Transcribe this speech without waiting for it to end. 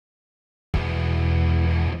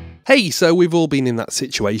Hey, so we've all been in that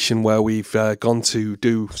situation where we've gone to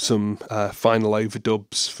do some final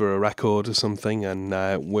overdubs for a record or something, and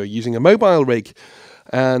we're using a mobile rig,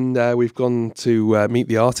 and we've gone to meet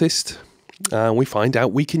the artist, and we find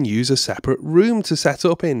out we can use a separate room to set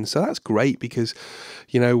up in. So that's great because,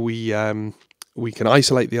 you know, we can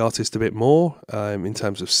isolate the artist a bit more in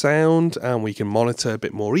terms of sound, and we can monitor a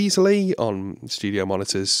bit more easily on studio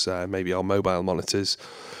monitors, maybe on mobile monitors,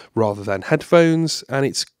 rather than headphones. And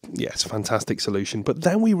it's a fantastic solution. But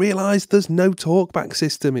then we realised there's no talkback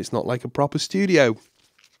system. It's not like a proper studio,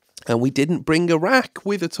 and we didn't bring a rack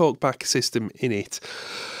with a talkback system in it.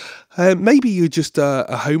 Maybe you're just a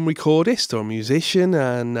home recordist or a musician,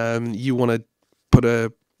 and you want to put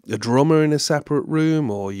a drummer in a separate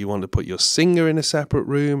room, or you want to put your singer in a separate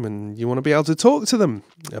room, and you want to be able to talk to them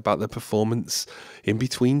about their performance in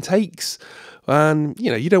between takes. And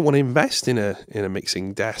you don't want to invest in a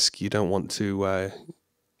mixing desk. You don't want to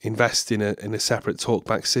invest in a separate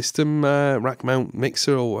talkback system, rack mount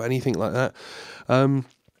mixer or anything like that.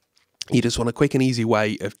 You just want a quick and easy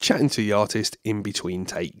way of chatting to the artist in between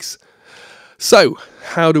takes. So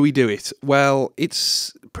how do we do it? Well,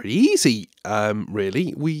 it's pretty easy,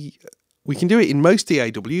 really. We can do it in most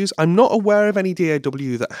DAWs. I'm not aware of any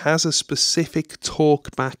DAW that has a specific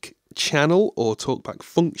talkback channel or talkback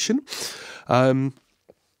function.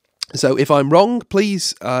 So if I'm wrong,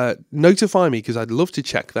 please notify me, because I'd love to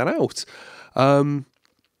check that out and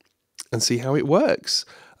see how it works.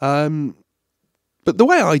 But the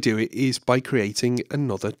way I do it is by creating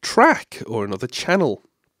another track or another channel.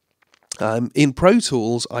 In Pro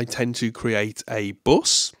Tools, I tend to create a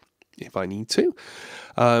bus if I need to,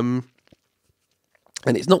 and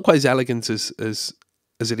it's not quite as elegant as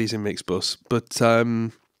it is in Mixbus, but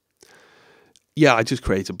yeah, I just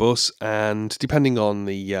create a bus, and depending on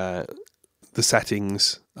the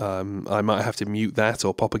settings, I might have to mute that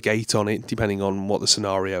or pop a gate on it, depending on what the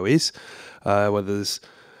scenario is, whether there's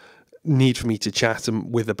need for me to chat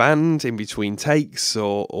with a band in between takes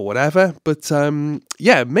or whatever. But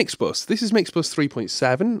yeah, Mixbus. This is Mixbus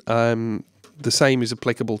 3.7. The same is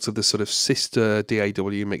applicable to the sort of sister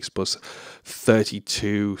DAW Mixbus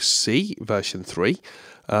 32C version 3.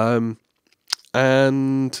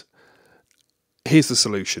 And here's the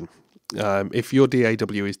solution. If your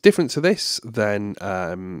DAW is different to this, then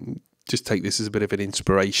just take this as a bit of an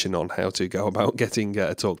inspiration on how to go about getting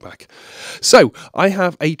a talkback. So I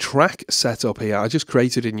have a track set up here. I just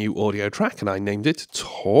created a new audio track and I named it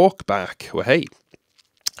Talkback. Well, hey,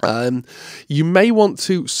 you may want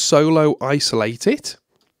to solo isolate it,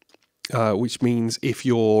 which means if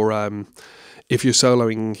you're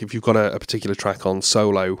soloing, if you've got a particular track on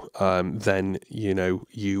solo, then you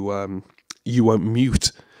won't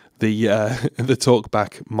mute the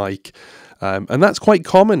talkback mic. And that's quite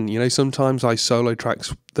common. Sometimes I solo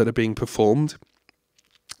tracks that are being performed,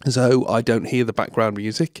 so I don't hear the background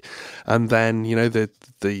music, and then the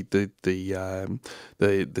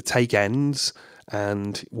take ends,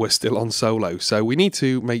 and we're still on solo. So we need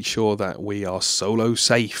to make sure that we are solo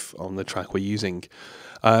safe on the track we're using.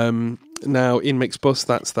 Now in Mixbus,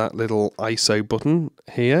 that's that little ISO button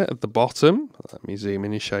here at the bottom. Let me zoom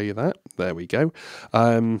in and show you that. There we go.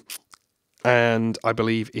 And I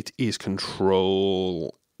believe it is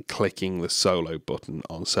control clicking the solo button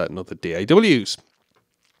on certain other DAWs,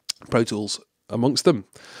 Pro Tools amongst them.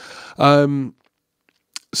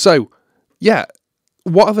 So yeah,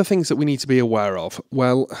 what are the things that we need to be aware of?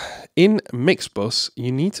 Well, in Mixbus,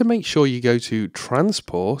 you need to make sure you go to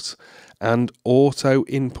Transport and Auto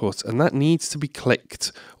Input, and that needs to be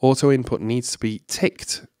clicked. Auto Input needs to be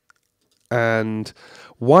ticked. And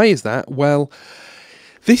why is that? Well,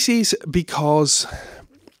 this is because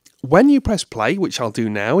when you press play, which I'll do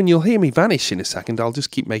now, and you'll hear me vanish in a second, I'll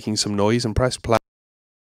just keep making some noise and press play.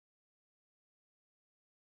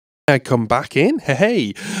 I come back in.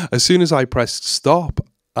 Hey, as soon as I press stop,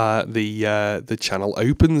 the channel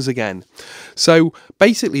opens again. So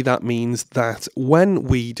basically that means that when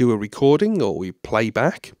we do a recording or we play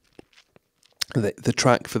back the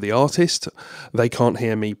track for the artist, they can't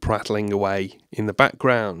hear me prattling away in the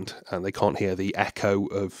background, and they can't hear the echo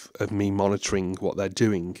of me monitoring what they're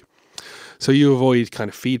doing. So you avoid kind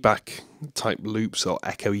of feedback type loops or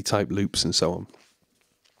echoey type loops and so on.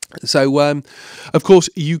 So of course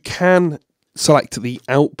you can select the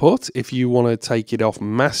output if you want to take it off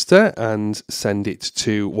master and send it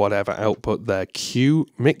to whatever output their Q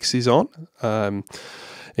mix is on.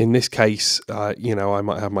 In this case, I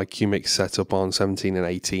might have my Q mix set up on 17 and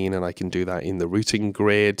 18, and I can do that in the routing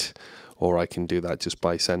grid, or I can do that just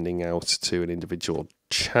by sending out to an individual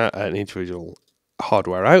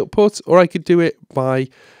hardware output, or I could do it by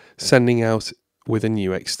sending out with a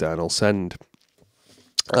new external send.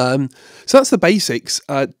 So that's the basics.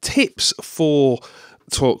 Tips for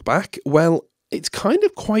Talkback. Well, it's kind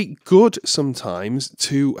of quite good sometimes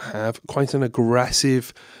to have quite an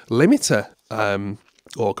aggressive limiter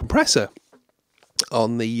or compressor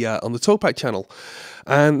on the Talkback channel,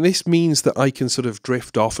 and this means that I can sort of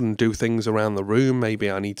drift off and do things around the room. Maybe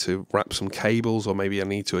I need to wrap some cables, or maybe I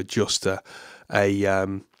need to adjust a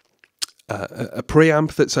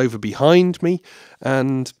preamp that's over behind me,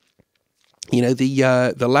 and you know,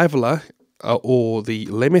 the leveler or the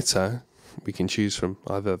limiter, we can choose from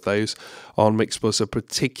either of those on Mixbus, are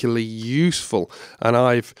particularly useful. And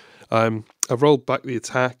I've rolled back the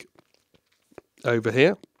attack over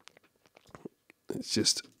here. Let's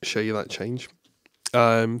just show you that change.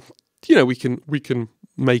 You know, we can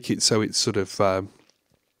make it so it's sort of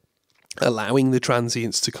allowing the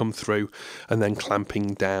transients to come through, and then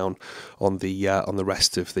clamping down on the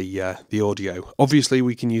rest of the audio. Obviously,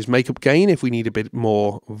 we can use makeup gain if we need a bit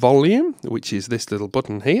more volume, which is this little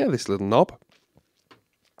button here, this little knob.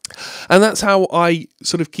 And that's how I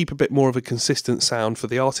sort of keep a bit more of a consistent sound for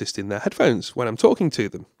the artist in their headphones when I'm talking to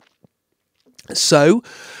them. So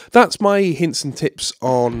that's my hints and tips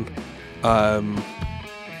on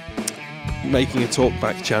making a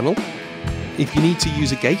Talkback channel. If you need to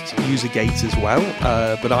use a gate as well,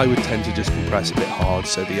 but I would tend to just compress a bit hard,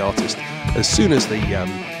 so the artist, as soon as the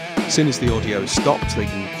audio is stopped, they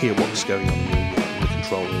can hear what's going on in the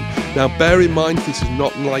control room. Now, bear in mind, this is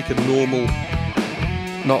not like a normal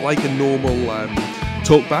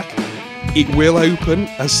Talkback. It will open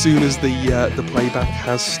as soon as the playback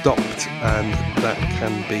has stopped, and that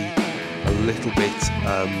can be a little bit,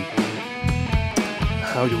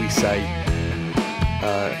 how do we say,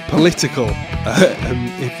 political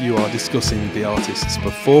if you are discussing the artist's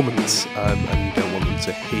performance and you don't want them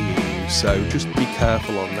to hear you. So just be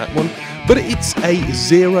careful on that one. But it's a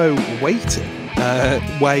zero weight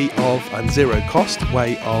way of, and zero cost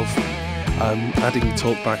way of adding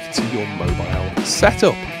Talkback to your mobile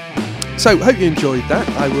setup. So hope you enjoyed that.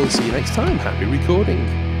 I will see you next time. Happy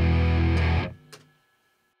recording.